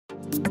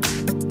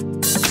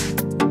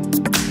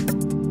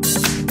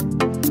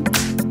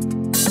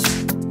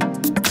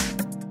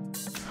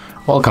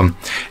Welcome.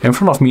 In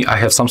front of me I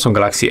have Samsung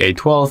Galaxy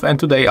A12, and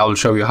today I will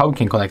show you how you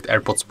can connect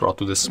AirPods Pro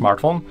to this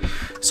smartphone.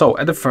 So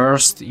at the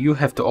first you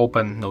have to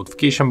open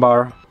notification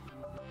bar,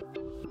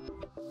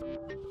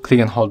 click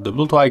and hold the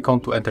Bluetooth icon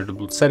to enter the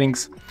Bluetooth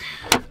settings.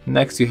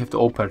 Next you have to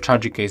open the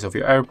charging case of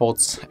your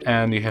AirPods,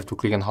 and you have to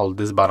click and hold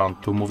this button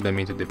to move them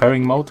into the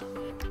pairing mode.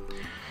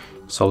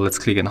 So let's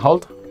click and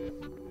hold.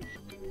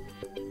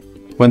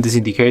 When this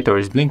indicator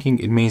is blinking,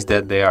 it means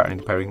that they are in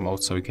pairing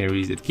mode, so you can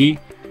release that key,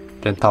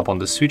 then tap on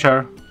the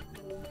switcher.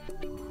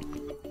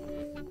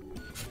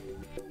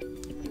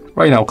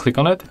 Right now click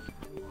on it,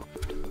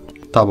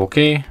 tap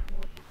OK,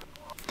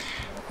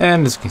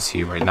 and as you can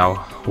see right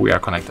now we are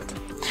connected.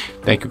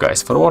 Thank you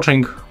guys for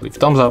watching, leave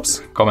thumbs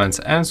ups, comments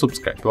and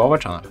subscribe to our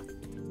channel.